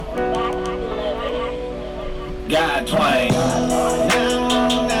God twang.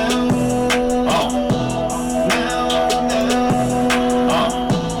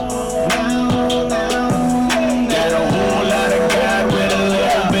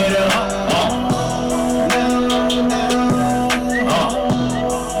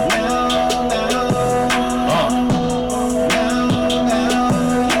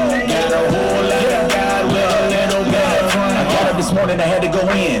 I had to go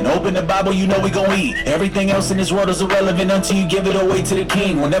in, open the Bible, you know we gon' eat. Everything else in this world is irrelevant until you give it away to the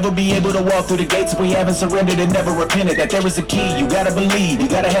King. We'll never be able to walk through the gates if we haven't surrendered and never repented that there is a key. You gotta believe, you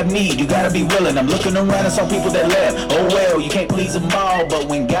gotta have need, you gotta be willing. I'm looking around and saw people that left. Oh well, you can't please them all, but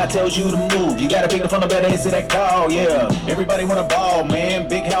when God tells you to move, you gotta pick the phone up and answer that call, yeah. Everybody wanna ball, man.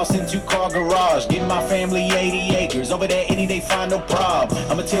 Big house and 2-car garage. Give my family 80 acres. Over there any day find no problem.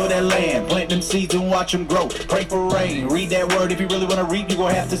 I'ma till that land, plant them seeds and watch them grow. Pray for rain, read that word if you really wanna reap, you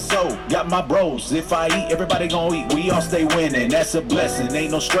gon' have to sow. Got my bros, if I eat, everybody gon' eat. We all stay winning, that's a blessing.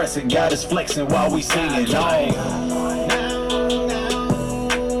 Ain't no stressing, God is flexing while we singing.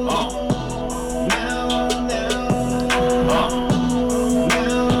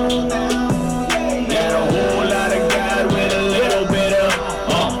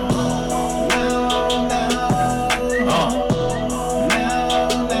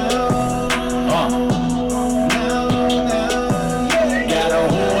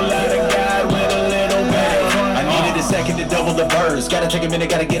 Gotta take a minute,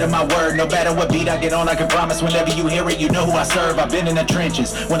 gotta get in my word. No matter what beat I get on, I can promise whenever you hear it, you know who I serve. I've been in the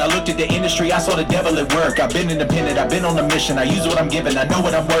trenches. When I looked at the industry, I saw the devil at work. I've been independent, I've been on a mission. I use what I'm given, I know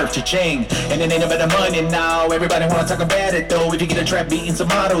what I'm worth to change. And it ain't about the money now. Everybody wanna talk about it though. If you get a trap beat and some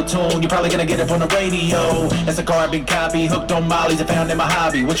auto-tune, you're probably gonna get it from the radio. That's a carbon copy, hooked on mollies, I found in my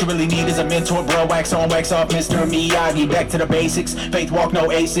hobby. What you really need is a mentor, bro. Wax on, wax off, Mr. Miyagi. Back to the basics, faith walk, no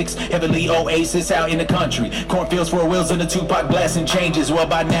ASICs. Heavenly oasis out in the country. Cornfields, 4 wheels, and the Tupac blasting changes. Well,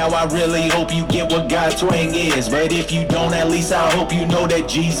 by now I really hope you get what God twang is. But if you don't, at least I hope you know that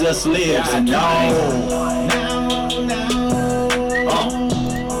Jesus lives. And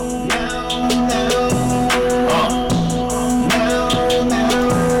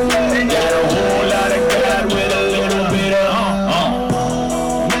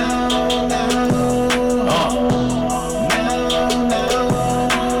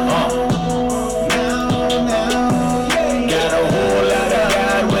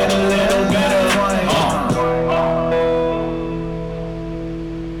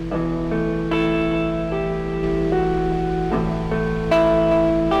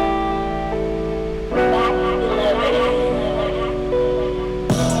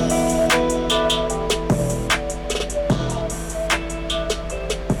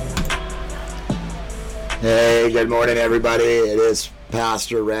good morning, everybody. It is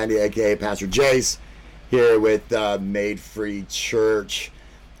Pastor Randy, aka Pastor Jace, here with Made Free Church.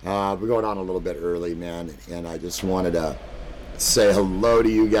 We're going on a little bit early, man, and I just wanted to say hello to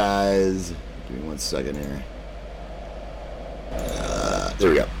you guys. Give me 1 second here. There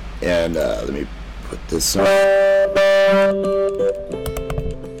we go. And let me put this on.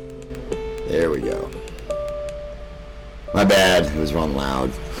 There we go. My bad. It was wrong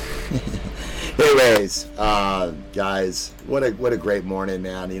loud. Anyways, guys, what a great morning,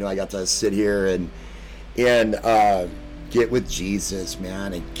 man. You know, I got to sit here and get with Jesus,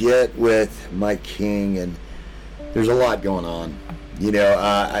 man, and get with my King, and there's a lot going on. You know,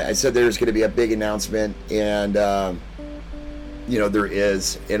 I said there's going to be a big announcement, and you know, there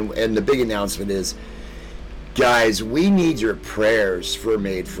is, and the big announcement is, guys, we need your prayers for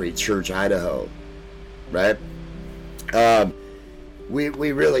Made Free Church Idaho, right?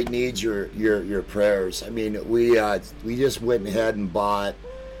 We really need your prayers. I mean, we just went ahead and bought,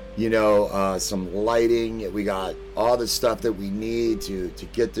 you know, some lighting. We got all the stuff that we need to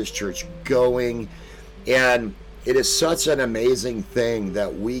get this church going, and it is such an amazing thing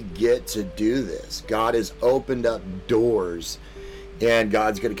that we get to do this. God has opened up doors, and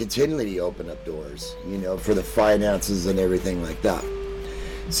God's going to continually open up doors, you know, for the finances and everything like that.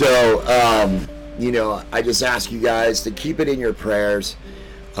 So, you know, I just ask you guys to keep it in your prayers,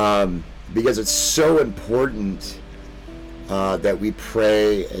 because it's so important that we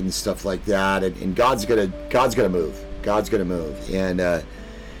pray and stuff like that, and God's gonna move. God's gonna move, and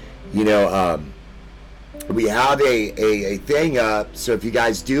you know, we have a thing up. So if you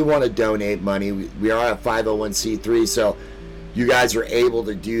guys do want to donate money, we are a 501c3, so you guys are able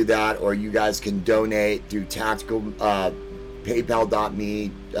to do that, or you guys can donate through tactical.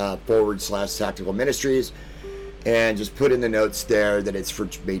 PayPal.me/Tactical Ministries, and just put in the notes there that it's for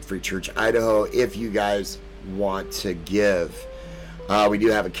Made Free Church Idaho if you guys want to give. We do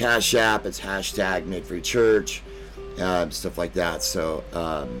have a Cash App. It's hashtag Made Free Church, stuff like that. So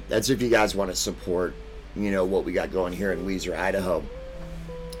that's if you guys want to support, what we got going here in Weiser, Idaho.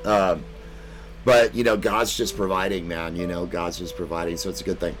 But, God's just providing, man. God's just providing, so it's a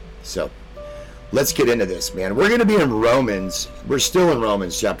good thing. So let's get into this, man. We're going to be in Romans. We're still in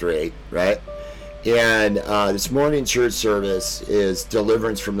Romans chapter 8, right? And this morning church service is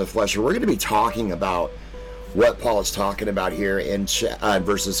deliverance from the flesh. And we're going to be talking about what Paul is talking about here in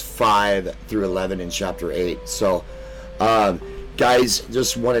verses 5 through 11 in chapter 8. So, guys,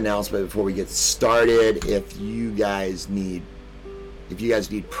 just one announcement before we get started. If you guys need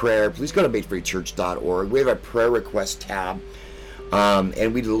prayer, please go to madefreechurch.org. We have a prayer request tab,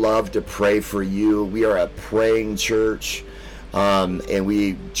 and we'd love to pray for you. We are a praying church, and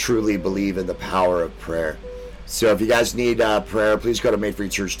we truly believe in the power of prayer. So if you guys need prayer, please go to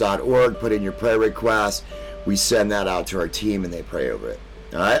madefreechurch.org, put in your prayer request. We send that out to our team, and they pray over it.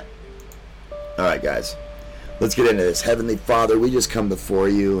 All right? All right, guys. Let's get into this. Heavenly Father, we just come before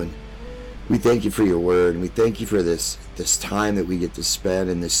you, and we thank you for your word, and we thank you for this time that we get to spend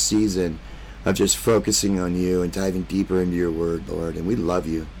in this season of just focusing on you and diving deeper into your word, Lord. And we love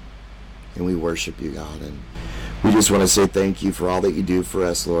you, and we worship you, God. And we just want to say thank you for all that you do for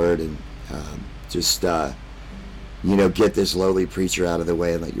us, Lord. And get this lowly preacher out of the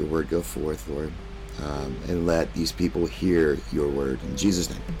way and let your word go forth, Lord. And let these people hear your word. In Jesus'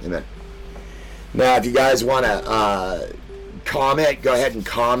 name, amen. Now, if you guys want to comment, go ahead and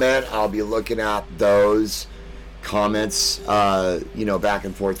comment. I'll be looking at those comments, back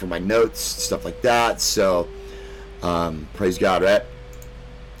and forth for my notes, stuff like that. So, praise God, right?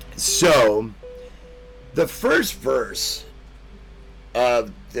 So, the first verse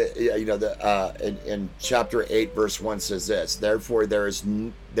of in chapter 8, verse 1 says this: Therefore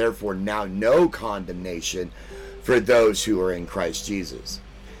now no condemnation for those who are in Christ Jesus.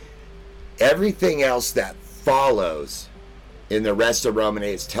 Everything else that follows in the rest of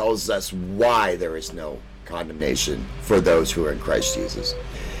Romans 8 tells us why there is no condemnation for those who are in Christ Jesus.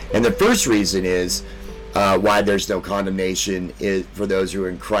 And the first reason is why there's no condemnation for those who are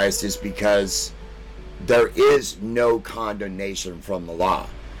in Christ is because there is no condemnation from the law.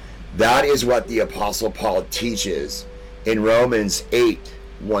 That is what the Apostle Paul teaches in Romans 8,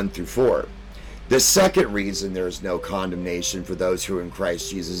 1 through 4. The second reason there is no condemnation for those who are in Christ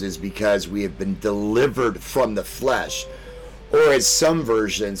Jesus is because we have been delivered from the flesh. Or as some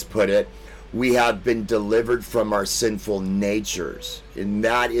versions put it, we have been delivered from our sinful natures. And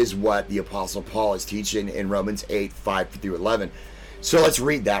that is what the Apostle Paul is teaching in Romans 8, 5 through 11. So let's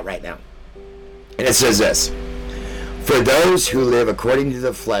read that right now. And it says this: For those who live according to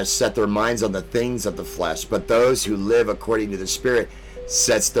the flesh set their minds on the things of the flesh, but those who live according to the Spirit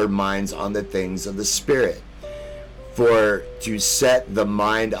sets their minds on the things of the Spirit. For to set the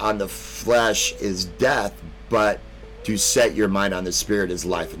mind on the flesh is death, but to set your mind on the Spirit is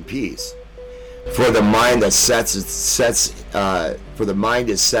life and peace. For the mind that the mind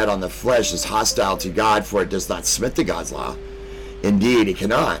is set on the flesh is hostile to God, for it does not submit to God's law. Indeed, it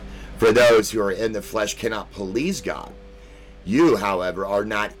cannot. For those who are in the flesh cannot please God. You, however, are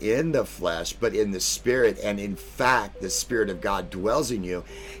not in the flesh, but in the Spirit, and in fact, the Spirit of God dwells in you.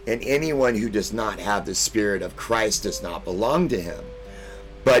 And anyone who does not have the Spirit of Christ does not belong to him.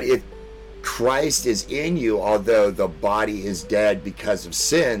 But if Christ is in you, although the body is dead because of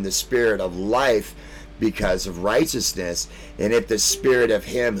sin, the Spirit of life because of righteousness. And if the Spirit of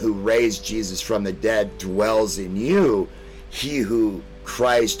him who raised Jesus from the dead dwells in you, he who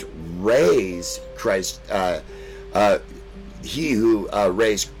raised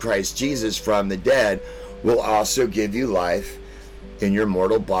Christ Jesus from the dead will also give you life in your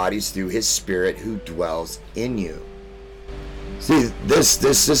mortal bodies through his Spirit who dwells in you. See, this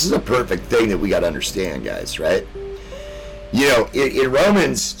is a perfect thing that we got to understand, guys, right? In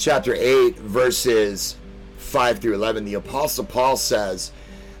Romans chapter 8, verses 5 through 11, the Apostle Paul says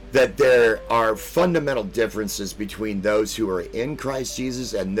that there are fundamental differences between those who are in Christ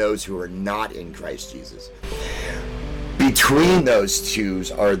Jesus and those who are not in Christ Jesus. Between those two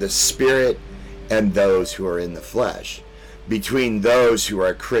are the Spirit and those who are in the flesh. Between those who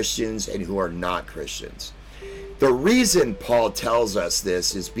are Christians and who are not Christians. The reason Paul tells us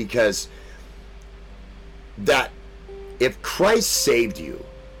this is because that if Christ saved you,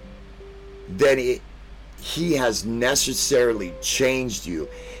 then he has necessarily changed you.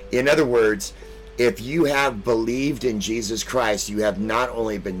 In other words, if you have believed in Jesus Christ, you have not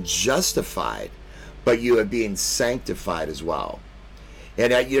only been justified, but you have been sanctified as well.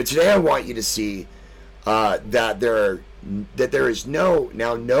 And today I want you to see that there is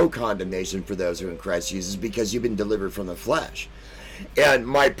no condemnation for those who are in Christ Jesus, because you've been delivered from the flesh. And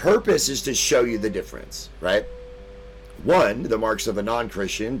my purpose is to show you the difference, right? 1, the marks of a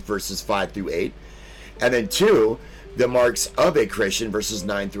non-Christian, verses 5 through 8. And then 2, the marks of a Christian, verses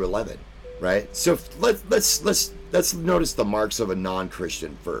 9 through 11, right? So let's notice the marks of a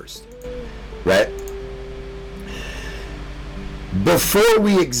non-Christian first, right? Before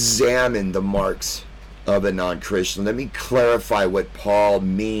we examine the marks of a non-Christian, let me clarify what Paul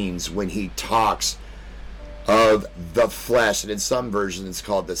means when he talks of the flesh, and in some versions it's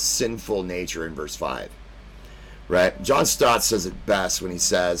called the sinful nature in verse 5, right? John Stott says it best when he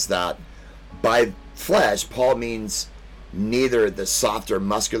says that by flesh, Paul means neither the softer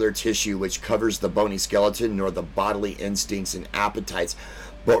muscular tissue which covers the bony skeleton nor the bodily instincts and appetites,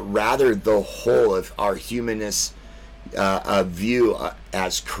 but rather the whole of our humanness view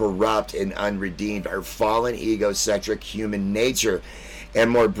as corrupt and unredeemed, our fallen egocentric human nature, and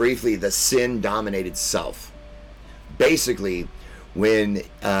more briefly, the sin-dominated self. Basically, when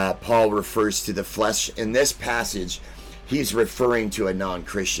Paul refers to the flesh in this passage, he's referring to a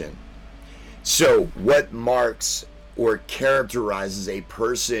non-Christian. So what marks or characterizes a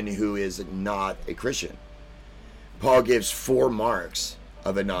person who is not a Christian? Paul gives 4 marks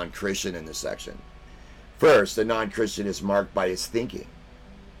of a non-Christian in this section. First, a non-Christian is marked by his thinking.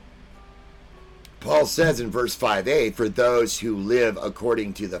 Paul says in verse 5a, for those who live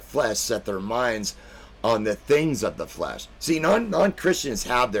according to the flesh set their minds on the things of the flesh. See, non-Christians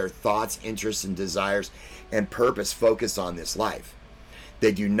have their thoughts, interests, and desires and purpose focused on this life.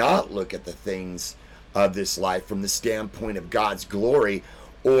 They do not look at the things of this life from the standpoint of God's glory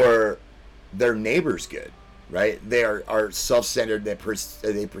or their neighbor's good, right? They are self-centered.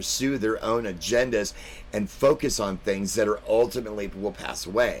 They pursue their own agendas and focus on things that are ultimately will pass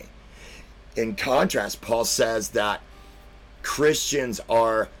away. In contrast, Paul says that Christians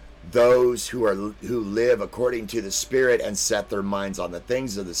are those who live according to the Spirit and set their minds on the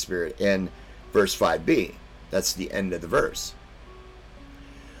things of the Spirit in verse 5b. That's the end of the verse.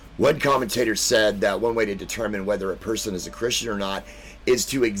 One commentator said that one way to determine whether a person is a Christian or not is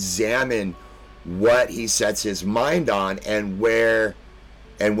to examine what he sets his mind on and where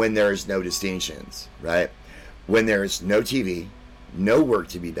and when there is no distinctions, right? When there is no TV, no work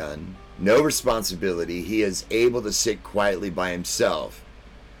to be done, no responsibility, he is able to sit quietly by himself.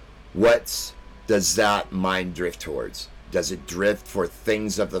 What does that mind drift towards? Does it drift for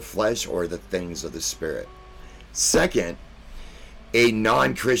things of the flesh or the things of the Spirit? Second, a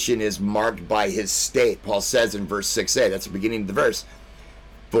non-Christian is marked by his state. Paul says in verse 6a, that's the beginning of the verse,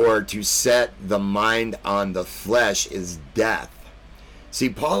 for to set the mind on the flesh is death. See,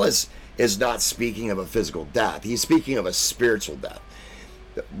 Paul is not speaking of a physical death. He's speaking of a spiritual death.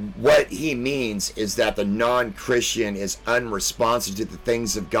 What he means is that the non-Christian is unresponsive to the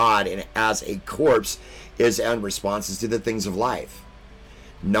things of God, and as a corpse is unresponsive to the things of life.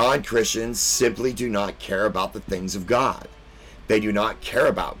 Non-Christians simply do not care about the things of God. They do not care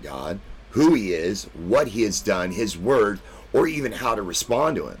about God, who he is, what he has done, his word, or even how to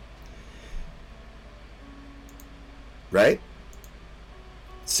respond to him. Right?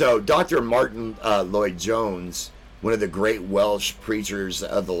 So Dr. Martin Lloyd-Jones, one of the great Welsh preachers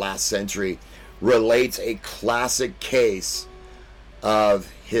of the last century, relates a classic case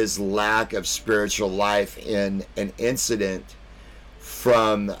of his lack of spiritual life in an incident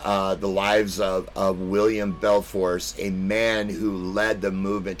from the lives of William Belforce, a man who led the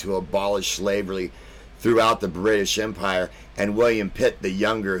movement to abolish slavery throughout the British Empire, and William Pitt the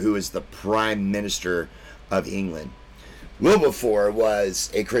Younger, who is the Prime Minister of England. Wilberforce was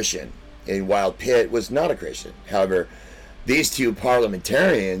a Christian, and while Pitt was not a Christian. However, these two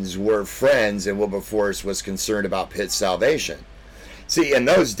parliamentarians were friends, and Wilberforce was concerned about Pitt's salvation. See, in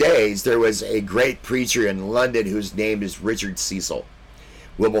those days, there was a great preacher in London whose name is Richard Cecil.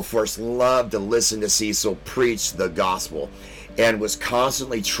 Wilberforce loved to listen to Cecil preach the gospel and was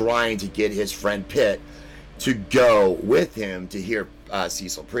constantly trying to get his friend Pitt to go with him to hear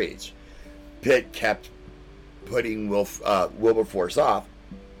Cecil preach. Pitt kept putting Wilberforce off,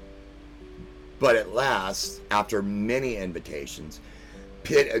 but at last, after many invitations,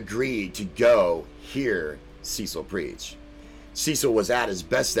 Pitt agreed to go hear Cecil preach. Cecil was at his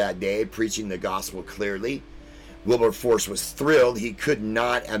best that day, preaching the gospel clearly. Wilberforce was thrilled. He could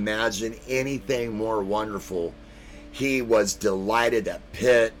not imagine anything more wonderful. He was delighted that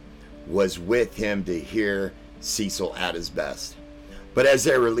Pitt was with him to hear Cecil at his best. But as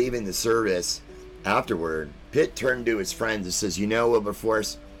they were leaving the service afterward, Pitt turned to his friends and says, "You know,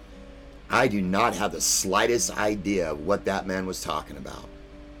 Wilberforce, I do not have the slightest idea of what that man was talking about."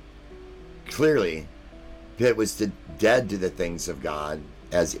 Clearly, Pitt was dead to the things of God,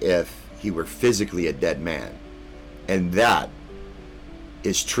 as if he were physically a dead man. And that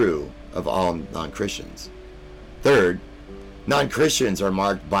is true of all non-Christians. Third, non-Christians are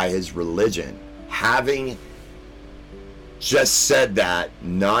marked by his religion. Having just said that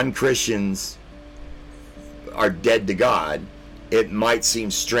non-Christians are dead to God, it might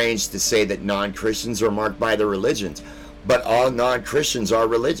seem strange to say that non-Christians are marked by their religions, but all non-Christians are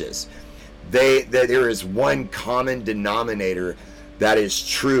religious. There is one common denominator that is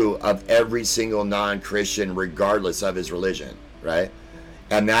true of every single non-Christian regardless of his religion, right?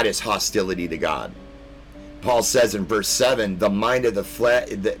 And that is hostility to God. Paul says in verse 7, the mind of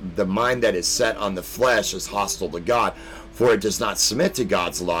the mind that is set on the flesh is hostile to God, for it does not submit to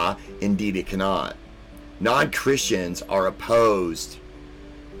God's law. Indeed, it cannot. Non-Christians are opposed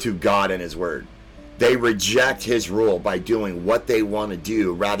to God and his word. They reject his rule by doing what they want to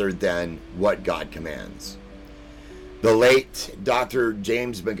do rather than what God commands. The late Dr.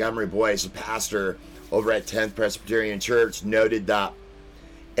 James Montgomery Boyce, a pastor over at 10th Presbyterian Church, noted that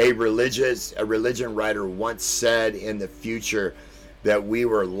a religion writer once said in the future that we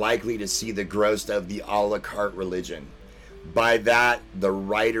were likely to see the growth of the a la carte religion. By that, the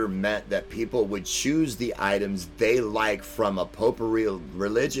writer meant that people would choose the items they like from a potpourri of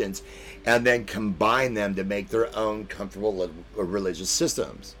religions and then combine them to make their own comfortable religious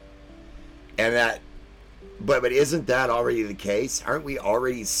systems. And that, but isn't that already the case? Aren't we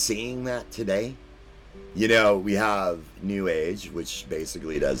already seeing that today? You know, we have New Age, which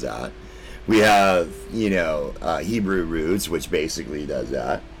basically does that. We have, Hebrew Roots, which basically does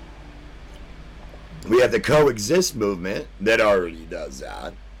that. We have the Coexist movement that already does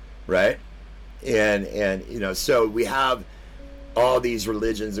that, right? And so we have all these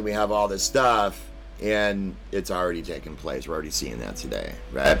religions and we have all this stuff, and it's already taken place. We're already seeing that today,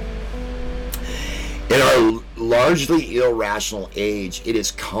 right? In our largely irrational age, it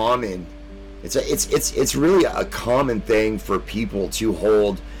is common. It's really a common thing for people to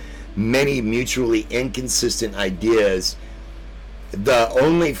hold many mutually inconsistent ideas, the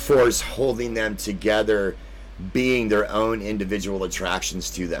only force holding them together being their own individual attractions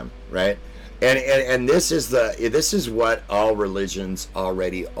to them, right? And this is what all religions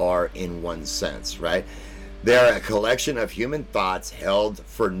already are in one sense, right? They're a collection of human thoughts held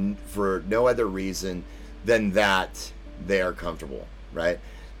for no other reason than that they are comfortable, right?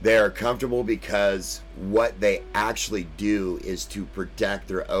 They are comfortable because what they actually do is to protect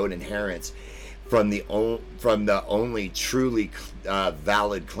their own inheritance from the only truly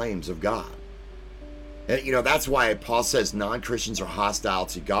valid claims of God. And that's why Paul says non-Christians are hostile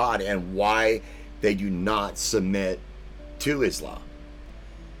to God and why they do not submit to his law.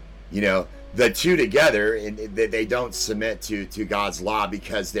 The two together, they don't submit to God's law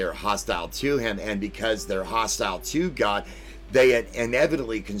because they're hostile to him, and because they're hostile to God, they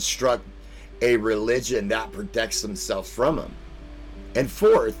inevitably construct a religion that protects themselves from him. And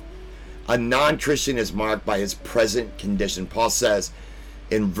fourth, a non-Christian is marked by his present condition. Paul says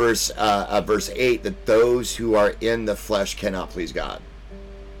in verse 8 that those who are in the flesh cannot please God.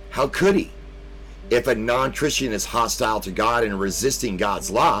 How could he? If a non-Christian is hostile to God and resisting God's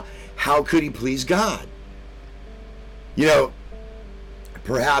law, how could he please God?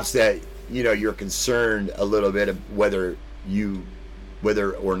 Perhaps that you're concerned a little bit of whether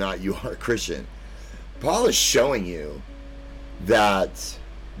or not you are a Christian. Paul is showing you that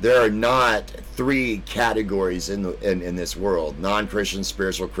there are not three categories in this world: non-Christians,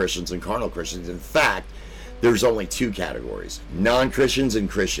 spiritual Christians, and carnal Christians. In fact, there's only two categories: non-Christians and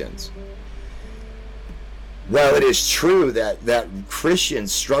Christians. Well, it is true that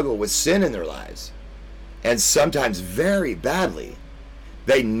Christians struggle with sin in their lives, and sometimes very badly.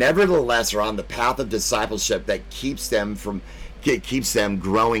 They nevertheless are on the path of discipleship that keeps them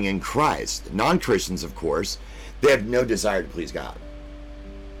growing in Christ. Non-Christians, of course, they have no desire to please God.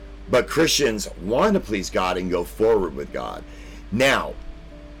 But Christians want to please God and go forward with God. Now,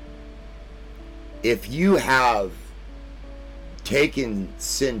 if you have taken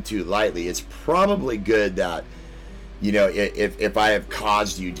sin too lightly, it's probably good that, if I have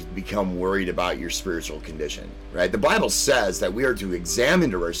caused you to become worried about your spiritual condition, right? The Bible says that we are to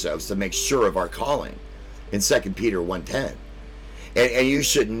examine ourselves to make sure of our calling in 2 Peter 1:10. And you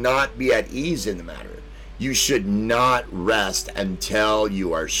should not be at ease in the matter. You should not rest until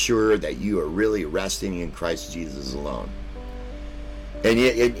you are sure that you are really resting in Christ Jesus alone. And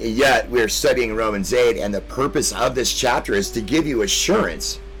yet we're studying Romans 8, and the purpose of this chapter is to give you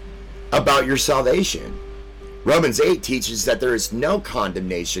assurance about your salvation. Romans 8 teaches that there is no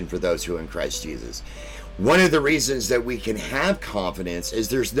condemnation for those who are in Christ Jesus. One of the reasons that we can have confidence is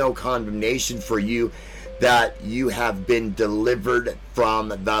there's no condemnation for you, that you have been delivered from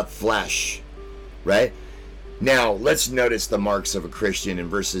the flesh, right? Now, let's notice the marks of a Christian in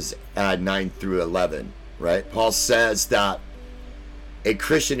verses 9 through 11, right? Paul says that a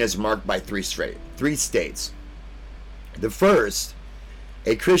Christian is marked by three states. The first,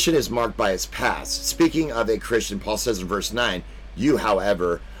 a Christian is marked by his past. Speaking of a Christian, Paul says in verse 9, you,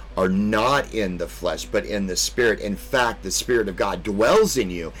 however, are not in the flesh, but in the Spirit. In fact, the Spirit of God dwells in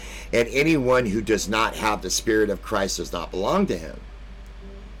you, and anyone who does not have the Spirit of Christ does not belong to him.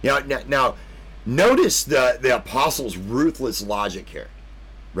 Now notice the apostle's ruthless logic here,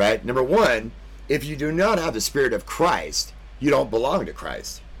 right? Number one, if you do not have the Spirit of Christ, you don't belong to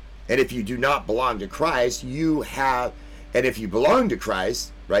Christ. And if you do not belong to Christ, and if you belong to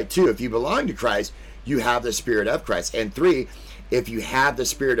Christ, right, two, if you belong to Christ, you have the Spirit of Christ. And three, if you have the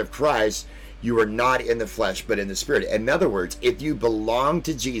Spirit of Christ, you are not in the flesh, but in the Spirit. In other words, if you belong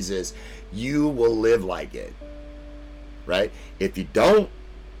to Jesus, you will live like it, right? If you don't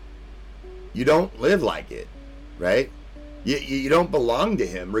live like it, right? You don't belong to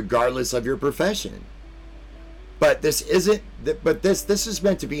him, regardless of your profession. But this is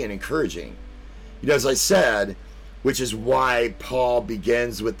meant to be an encouraging. As I said, which is why Paul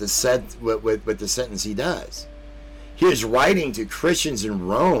begins with the sentence he does. He is writing to Christians in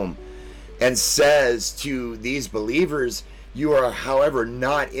Rome and says to these believers, you are, however,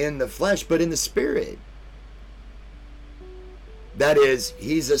 not in the flesh, but in the Spirit. That is,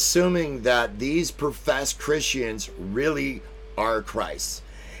 he's assuming that these professed Christians really are Christ.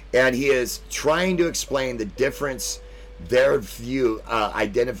 And he is trying to explain the difference, their view,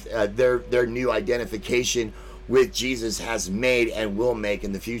 their new identification with Jesus has made and will make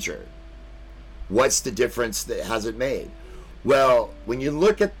in the future. What's the difference that has it made? Well, when you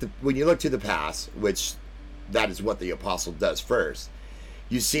look to the past, which that is what the apostle does first,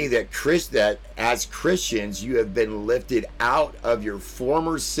 you see that as Christians, you have been lifted out of your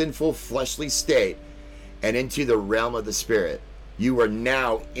former sinful fleshly state and into the realm of the Spirit. You are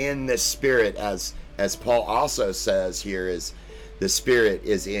now in the Spirit, as Paul also says here, is the Spirit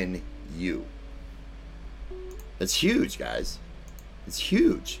is in you. It's huge, guys. It's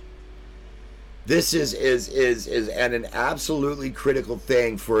huge. This is an absolutely critical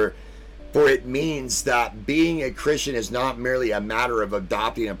thing, for it means that being a Christian is not merely a matter of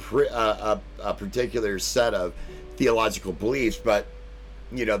adopting a particular set of theological beliefs, but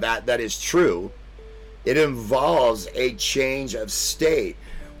that is true. It involves a change of state,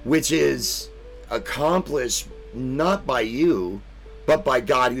 which is accomplished not by you, but by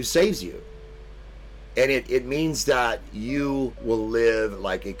God who saves you. And it means that you will live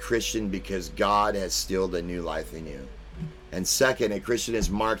like a Christian because God has instilled a new life in you. And second, a Christian is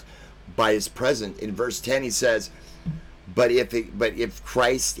marked by his presence. In verse 10, he says, but if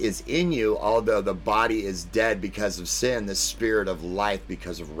Christ is in you, although the body is dead because of sin, the Spirit of life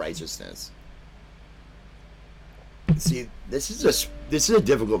because of righteousness. See, this is a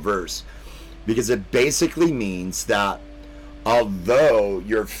difficult verse, because it basically means that although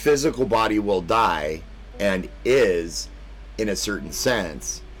your physical body will die, and is, in a certain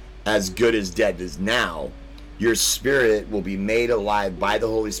sense, as good as dead as now, your spirit will be made alive by the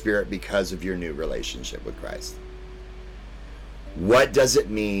Holy Spirit because of your new relationship with Christ. What does it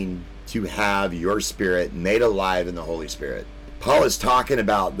mean to have your spirit made alive in the Holy Spirit? Paul is talking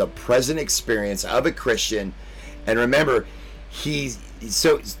about the present experience of a Christian, and remember, he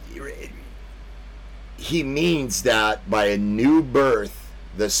means that by a new birth,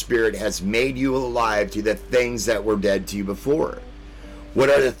 the Spirit has made you alive to the things that were dead to you before. What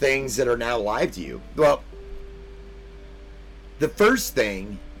are the things that are now alive to you? Well, the first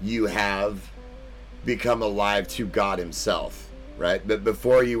thing, you have become alive to God himself, right? But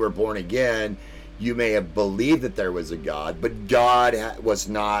before you were born again, you may have believed that there was a God, but God was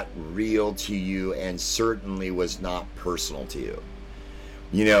not real to you and certainly was not personal to you.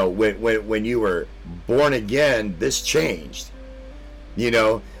 When you were born again, this changed.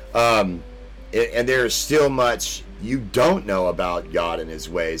 And there's still much you don't know about God and his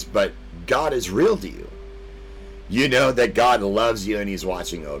ways, but God is real to you. You know that God loves you and he's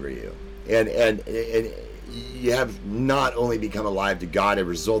watching over you. And you have not only become alive to God as a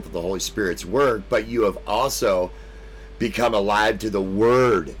result of the Holy Spirit's work, but you have also become alive to the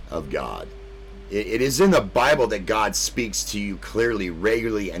Word of God. It is in the Bible that God speaks to you clearly,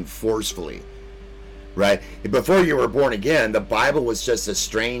 regularly, and forcefully. Right? Before you were born again, the Bible was just a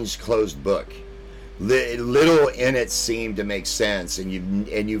strange closed book. Little in it seemed to make sense, and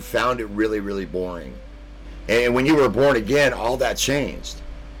you found it really, really boring. And when you were born again, all that changed.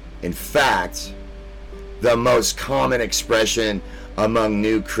 In fact, the most common expression among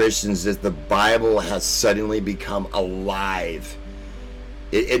new Christians is the Bible has suddenly become alive.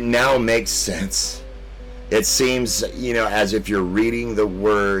 It now makes sense. It seems, as if you're reading the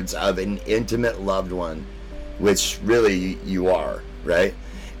words of an intimate loved one, which really you are, right?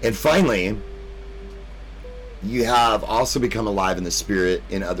 And finally, you have also become alive in the Spirit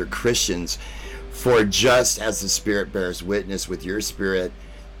in other Christians, for just as the Spirit bears witness with your spirit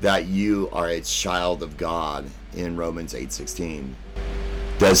that you are a child of God in Romans 8:16.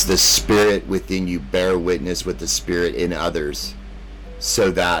 Does the Spirit within you bear witness with the Spirit in others,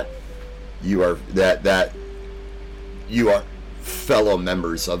 so that you are that you are fellow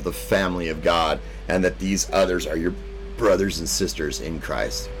members of the family of God, and that these others are your brothers and sisters in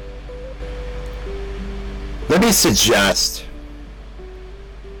Christ? Let me suggest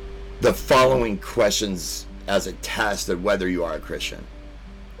the following questions as a test of whether you are a Christian.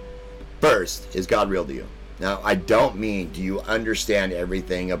 First, is God real to you? Now, I don't mean, do you understand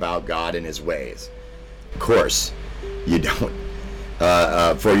everything about God and his ways? Of course, you don't.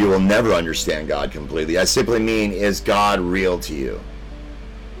 For you will never understand God completely. I simply mean, is God real to you?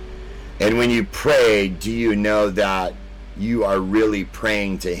 And when you pray, do you know that you are really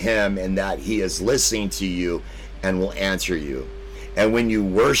praying to him and that he is listening to you and will answer you? And when you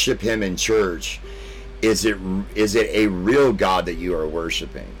worship him in church, is it a real God that you are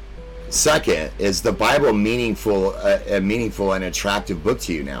worshiping? Second, is the Bible meaningful and attractive book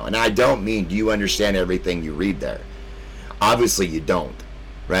to you now? And I don't mean, do you understand everything you read there? Obviously you don't,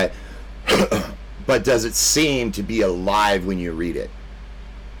 right? But does it seem to be alive when you read it?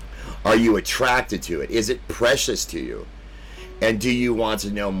 Are you attracted to it? Is it precious to you? And do you want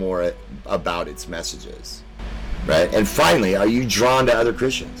to know more about its messages? Right? And finally, are you drawn to other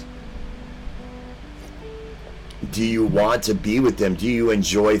Christians? Do you want to be with them? Do you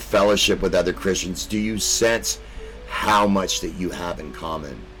enjoy fellowship with other Christians? Do you sense how much that you have in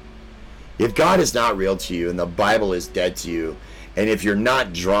common? If God is not real to you and the Bible is dead to you, and if you're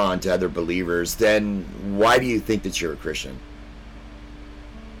not drawn to other believers, then why do you think that you're a Christian?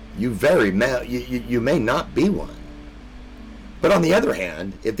 You may not be one. But on the other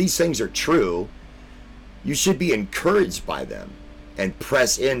hand, if these things are true, you should be encouraged by them and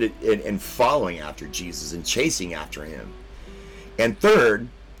press in following after Jesus and chasing after him. And third,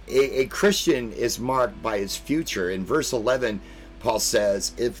 a Christian is marked by his future. In verse 11, Paul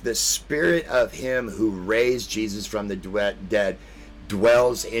says, if the spirit of him who raised Jesus from the dead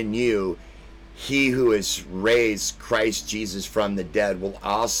dwells in you, he who has raised Christ Jesus from the dead will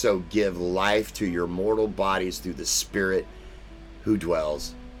also give life to your mortal bodies through the Spirit who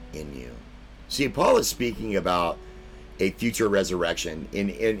dwells in you. See, Paul is speaking about a future resurrection,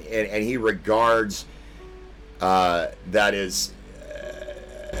 and he regards that as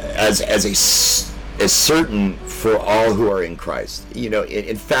certain for all who are in Christ.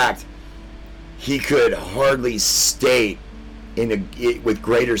 In fact, he could hardly state with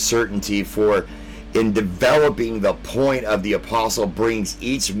greater certainty, for in developing the point of the apostle brings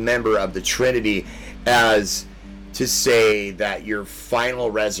each member of the Trinity as to say that your final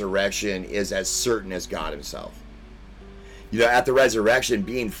resurrection is as certain as God himself. At the resurrection,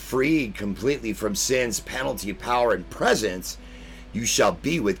 being freed completely from sin's penalty, power, and presence, you shall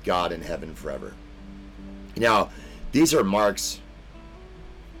be with God in heaven forever. Now, these are marks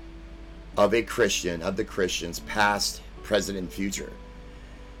of a Christian, of the Christians, past, present, and future.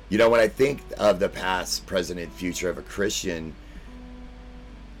 When I think of the past, present, and future of a Christian,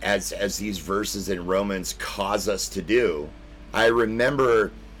 as these verses in Romans cause us to do, I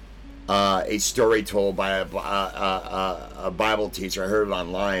remember a story told by a Bible teacher. I heard it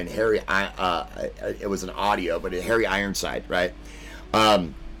online. It was an audio, but Harry Ironside, right?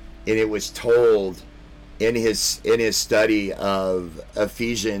 And it was told in his study of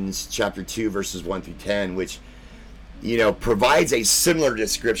Ephesians chapter 2, verses 1 through 10, which provides a similar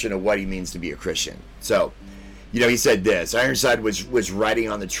description of what he means to be a Christian. So, he said this: Ironside was riding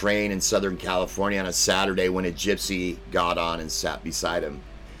on the train in Southern California on a Saturday when a gypsy got on and sat beside him.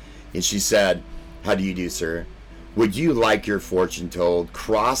 And she said, "How do you do, sir? Would you like your fortune told?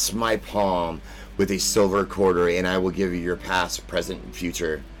 Cross my palm with a silver quarter and I will give you your past, present, and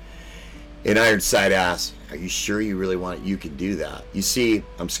future." And Ironside asked, "Are you sure you really want it? You can do that. You see,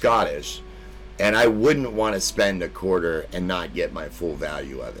 I'm Scottish, and I wouldn't want to spend a quarter and not get my full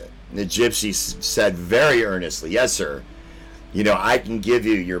value of it." And the gypsy said very earnestly, "Yes, sir. I can give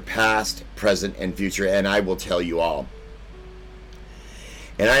you your past, present, and future, and I will tell you all."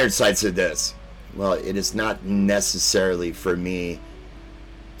 And Ironside said this: "Well, it is not necessarily for me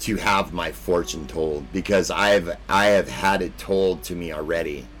to have my fortune told, because I have had it told to me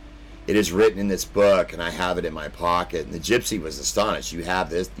already. It is written in this book, and I have it in my pocket." And the gypsy was astonished. "You have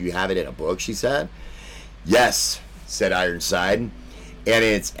this? You have it in a book?" she said. "Yes," said Ironside. And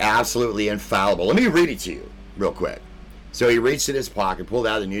it's absolutely infallible. Let me read it to you real quick. So he reached in his pocket, pulled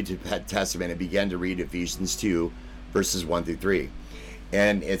out the New Testament, and began to read Ephesians 2, verses 1 through 3.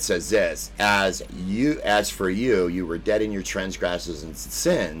 And it says this: As for you, you were dead in your transgressions and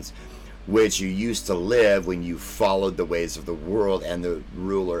sins, which you used to live when you followed the ways of the world and the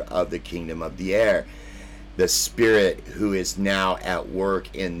ruler of the kingdom of the air, the spirit who is now at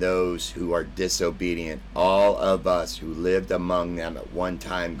work in those who are disobedient. All of us who lived among them at one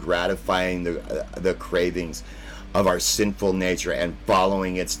time, gratifying the cravings of our sinful nature and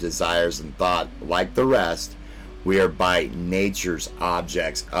following its desires and thought, like the rest, we are by nature's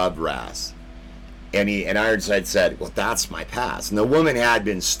objects of wrath. And Ironside said, well, that's my past. And the woman had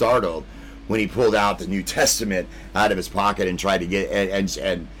been startled when he pulled out the New Testament out of his pocket and tried to get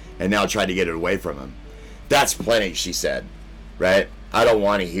and now tried to get it away from him. That's plenty, she said. Right? I don't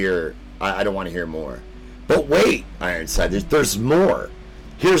want to hear more. But wait, Ironside, there's more.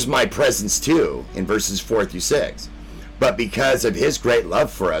 Here's my presence too, in verses 4 through 6. But because of his great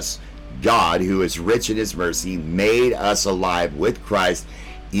love for us, God, who is rich in his mercy, made us alive with Christ,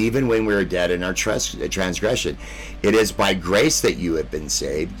 even when we were dead in our transgression. It is by grace that you have been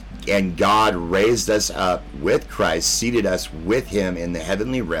saved, and God raised us up with Christ, seated us with him in the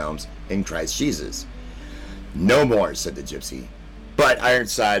heavenly realms in Christ Jesus. No more, said the gypsy. But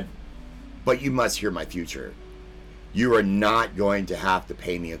Ironside, but you must hear my future. You are not going to have to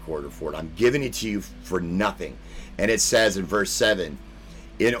pay me a quarter for it. I'm giving it to you for nothing. And it says in verse 7,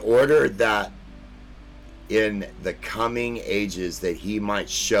 in order that in the coming ages that he might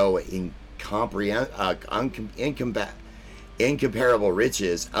show incomparable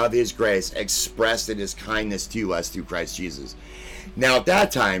riches of his grace expressed in his kindness to us through Christ Jesus. Now at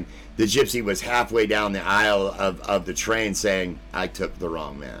that time, the gypsy was halfway down the aisle of the train saying, I took the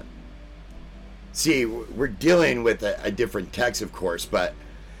wrong man. See, we're dealing with a different text, of course, but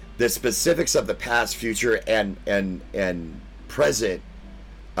the specifics of the past, future, and present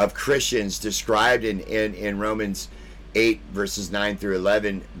of Christians described in Romans 8, verses 9 through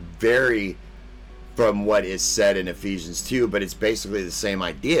 11 vary from what is said in Ephesians 2, but it's basically the same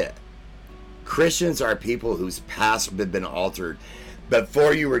idea. Christians are people whose past have been altered.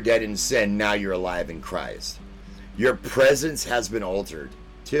 Before you were dead in sin, now you're alive in Christ. Your presence has been altered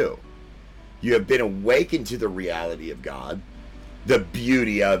too. You have been awakened to the reality of God, the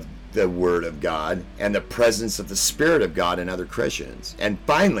beauty of the Word of God, and the presence of the Spirit of God in other Christians. And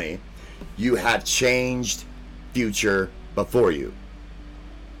finally, you have changed future before you,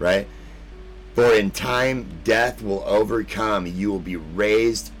 right? For in time, death will overcome. You will be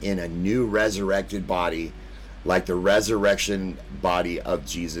raised in a new resurrected body, like the resurrection body of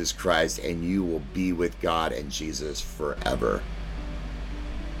Jesus Christ, and you will be with God and Jesus forever.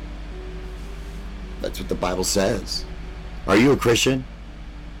 That's what the Bible says. Are you a Christian?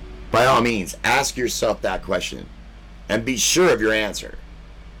 By all means, ask yourself that question and be sure of your answer.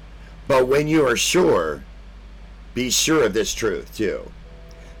 But when you are sure, be sure of this truth too,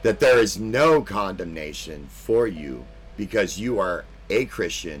 that there is no condemnation for you because you are a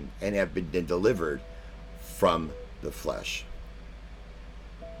Christian and have been delivered from the flesh.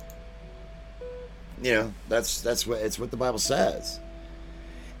 You know, that's what the Bible says.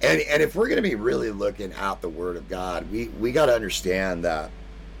 And if we're going to be really looking at the Word of God, we got to understand that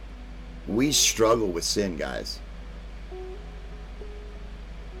we struggle with sin, guys.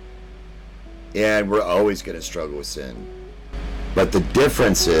 And we're always going to struggle with sin. But the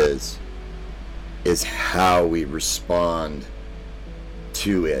difference is how we respond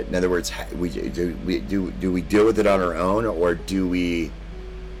to it. In other words, do we deal with it on our own, or do we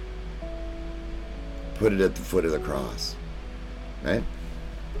put it at the foot of the cross? Right?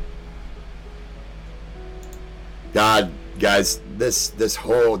 God, guys, this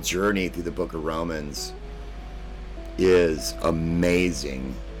whole journey through the book of Romans is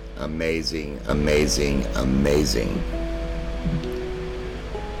amazing, amazing, amazing, amazing.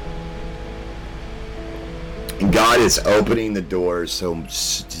 And God is opening the doors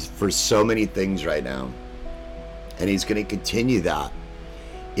for so many things right now. And he's going to continue that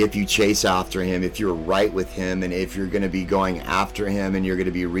if you chase after him, if you're right with him, and if you're going to be going after him, and you're going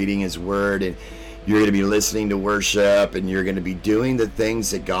to be reading his word, and you're going to be listening to worship, and you're going to be doing the things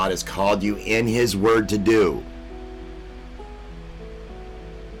that God has called you in his word to do.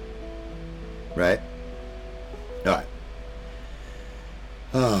 Right? All right.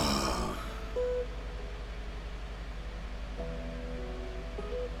 Oh.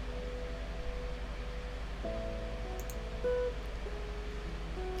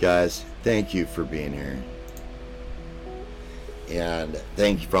 Guys, thank you for being here. And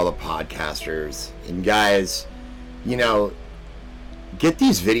thank you for all the podcasters. And guys, you know, get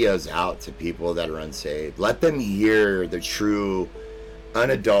these videos out to people that are unsaved. Let them hear the true,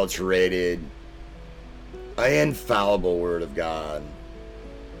 unadulterated, infallible Word of God.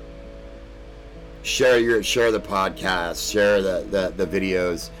 Share the podcast, share the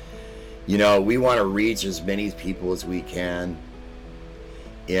videos. You know, we want to reach as many people as we can.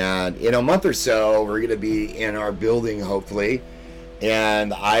 And in a month or so, we're going to be in our building, hopefully.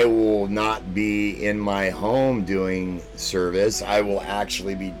 And I will not be in my home doing service. I will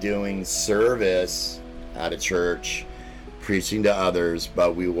actually be doing service at a church, preaching to others,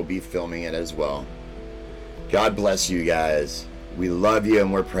 but we will be filming it as well. God bless you guys. We love you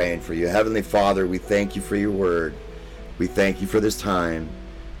and we're praying for you. Heavenly Father, we thank you for your word. We thank you for this time.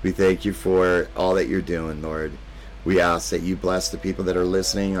 We thank you for all that you're doing, Lord. We ask that you bless the people that are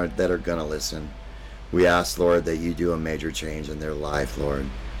listening or that are going to listen. We ask, Lord, that you do a major change in their life, Lord.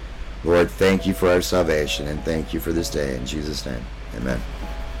 Lord, thank you for our salvation and thank you for this day. In Jesus' name, amen.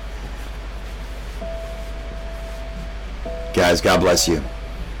 Guys, God bless you.